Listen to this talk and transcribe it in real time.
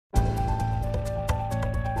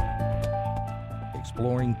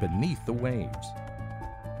exploring beneath the waves.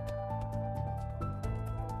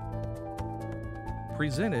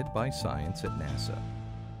 Presented by Science at NASA.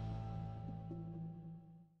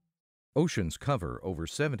 Oceans cover over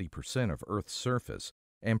 70% of Earth's surface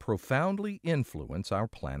and profoundly influence our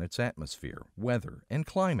planet's atmosphere, weather, and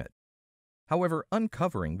climate. However,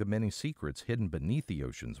 uncovering the many secrets hidden beneath the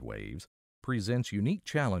ocean's waves presents unique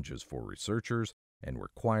challenges for researchers and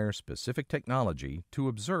requires specific technology to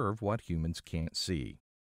observe what humans can't see.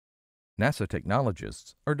 NASA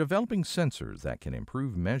technologists are developing sensors that can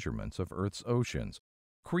improve measurements of Earth's oceans,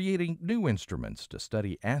 creating new instruments to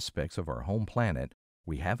study aspects of our home planet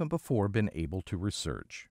we haven't before been able to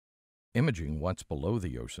research. Imaging what's below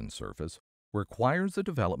the ocean surface requires the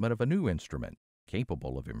development of a new instrument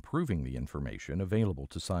capable of improving the information available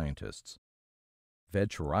to scientists. Ved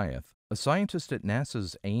Chirayath, a scientist at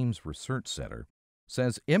NASA's Ames Research Center,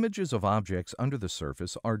 says images of objects under the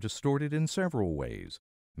surface are distorted in several ways,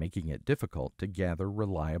 making it difficult to gather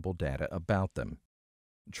reliable data about them.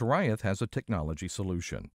 Chirayath has a technology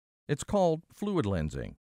solution. It's called fluid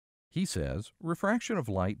lensing. He says refraction of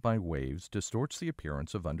light by waves distorts the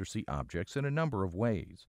appearance of undersea objects in a number of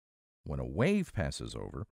ways. When a wave passes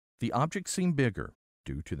over, the objects seem bigger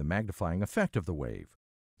due to the magnifying effect of the wave.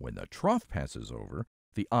 When the trough passes over,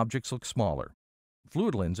 the objects look smaller.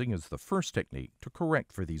 Fluid lensing is the first technique to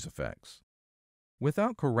correct for these effects.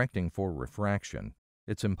 Without correcting for refraction,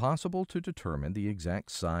 it's impossible to determine the exact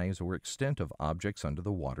size or extent of objects under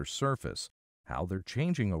the water's surface, how they're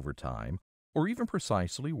changing over time, or even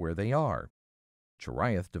precisely where they are.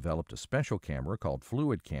 Chirayath developed a special camera called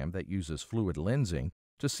Fluid Cam that uses fluid lensing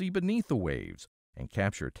to see beneath the waves and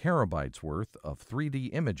capture terabytes worth of 3D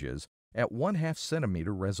images at 1/2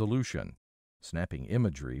 centimeter resolution, snapping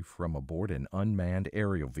imagery from aboard an unmanned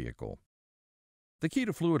aerial vehicle. The key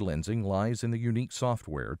to fluid lensing lies in the unique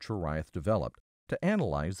software Chirayath developed to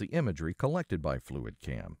analyze the imagery collected by Fluid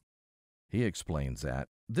Cam. He explains that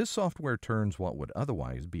this software turns what would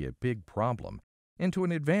otherwise be a big problem into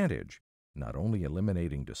an advantage, not only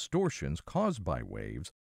eliminating distortions caused by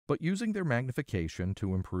waves, but using their magnification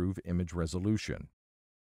to improve image resolution.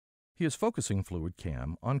 He is focusing Fluid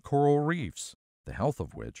Cam on coral reefs, the health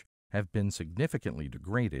of which have been significantly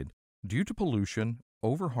degraded due to pollution,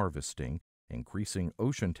 overharvesting, increasing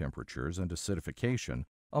ocean temperatures, and acidification,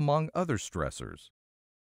 among other stressors.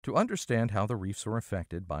 To understand how the reefs are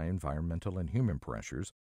affected by environmental and human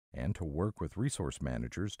pressures, and to work with resource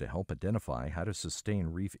managers to help identify how to sustain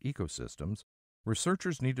reef ecosystems,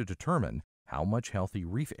 researchers need to determine how much healthy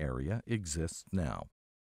reef area exists now.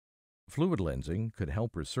 Fluid lensing could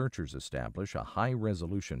help researchers establish a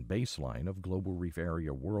high-resolution baseline of global reef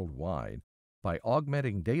area worldwide by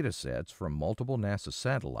augmenting data sets from multiple NASA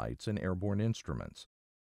satellites and airborne instruments.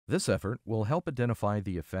 This effort will help identify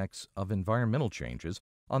the effects of environmental changes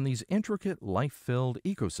on these intricate, life-filled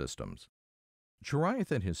ecosystems.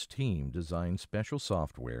 Chirayath and his team designed special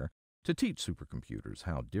software to teach supercomputers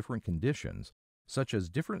how different conditions, such as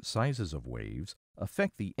different sizes of waves,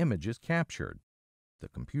 affect the images captured. The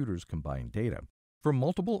computers combine data from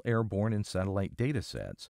multiple airborne and satellite data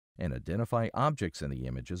sets and identify objects in the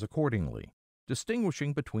images accordingly,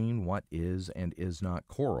 distinguishing between what is and is not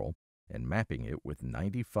coral and mapping it with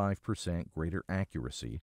 95% greater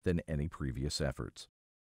accuracy than any previous efforts.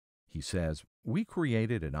 He says, "We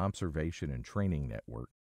created an observation and training network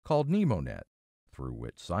called NEMONet, through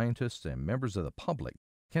which scientists and members of the public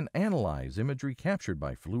can analyze imagery captured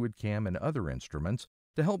by Fluid Cam and other instruments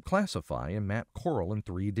to help classify and map coral in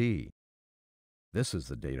 3D. This is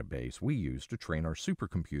the database we use to train our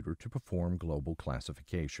supercomputer to perform global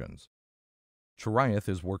classifications." Chirayath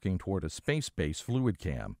is working toward a space-based Fluid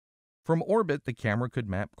Cam. From orbit, the camera could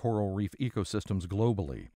map coral reef ecosystems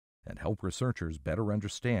globally and help researchers better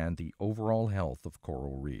understand the overall health of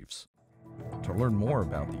coral reefs. To learn more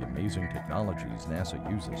about the amazing technologies NASA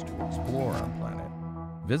uses to explore our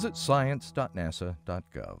planet, visit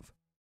science.nasa.gov.